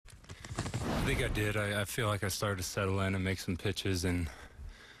think I did. I feel like I started to settle in and make some pitches and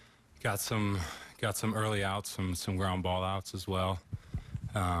got some early outs, some ground ball outs as well.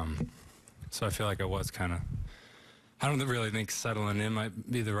 So I feel like I was kind of, I don't really think settling in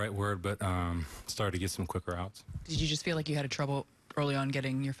might be the right word, but started to get some quicker outs. Did you just feel like you had trouble early on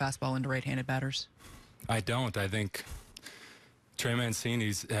getting your fastball into right-handed batters? I don't. I think Trey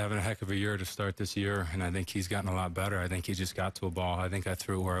Mancini's having a heck of a year to start this year, and I think he's gotten a lot better. I think he just got to a ball. I think I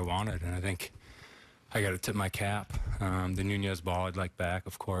threw it where I wanted, and I think I got to tip my cap. The Nunez ball I'd like back,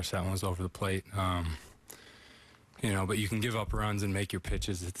 of course. That one was over the plate. You know, but you can give up runs and make your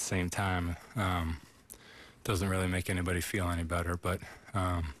pitches at the same time. Doesn't really make anybody feel any better, but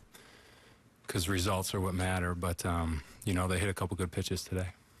because results are what matter. But, you know, they hit a couple good pitches today.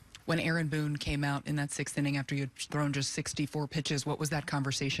 When Aaron Boone came out in that sixth inning after you'd thrown just 64 pitches, what was that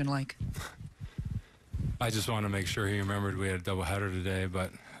conversation like? I just want to make sure he remembered we had a doubleheader today,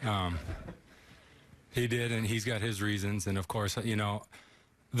 but he did, and he's got his reasons. And, of course, you know,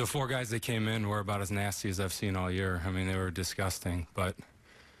 the four guys that came in were about as nasty as I've seen all year. I mean, they were disgusting, but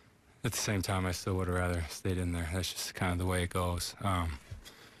at the same time, I still would have rather stayed in there. That's just kind of the way it goes.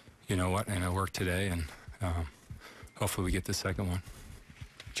 You know what? And it worked today, and hopefully we get the second one.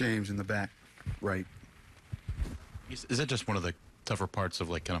 James in the back, right. Is that just one of the tougher parts of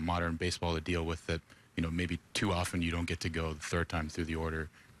like kind of modern baseball to deal with, that, you know, maybe too often you don't get to go the third time through the order,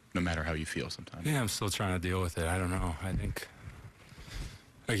 no matter how you feel sometimes? Yeah, I'm still trying to deal with it. I don't know. I think,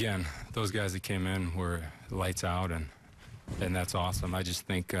 again, those guys that came in were lights out, and that's awesome. I just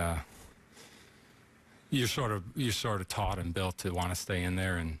think you're sort of taught and built to want to stay in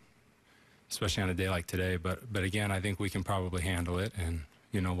there, and especially on a day like today. But again, I think we can probably handle it, and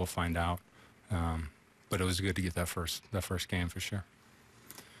you know, we'll find out. But it was good to get that first game for sure.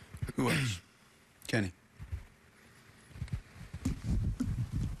 Who else? Kenny.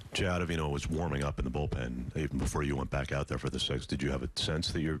 Jay Ottavino was warming up in the bullpen even before you went back out there for the sixth. Did you have a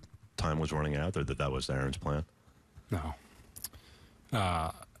sense that your time was running out, or that was Aaron's plan? No.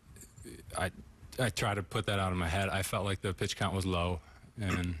 I tried to put that out of my head. I felt like the pitch count was low,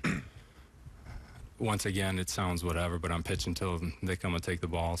 and once again, it sounds whatever, but I'm pitching until they come and take the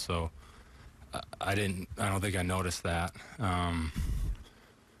ball. So I don't think I noticed that.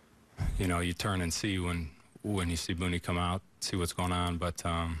 You know, you turn and see when you see Booney come out, see what's going on. But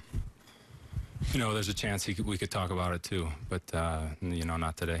you know, there's a chance we could talk about it too. But you know,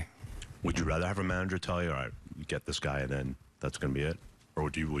 not today. Would you rather have a manager tell you, all right, get this guy, and then that's going to be it? Or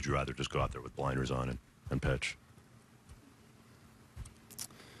would you rather just go out there with blinders on and pitch?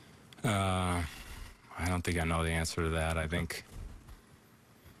 I don't think I know the answer to that. I think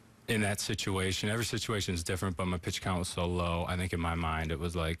in that situation, every situation is different, but my pitch count was so low, I think in my mind it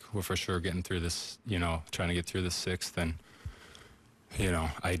was like, we're for sure getting through this, you know, trying to get through the sixth, and, you know,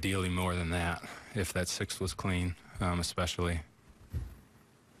 ideally more than that, if that sixth was clean, especially.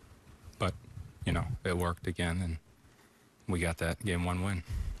 But, you know, it worked again, and we got that game one win.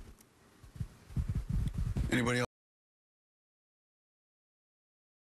 Anybody else?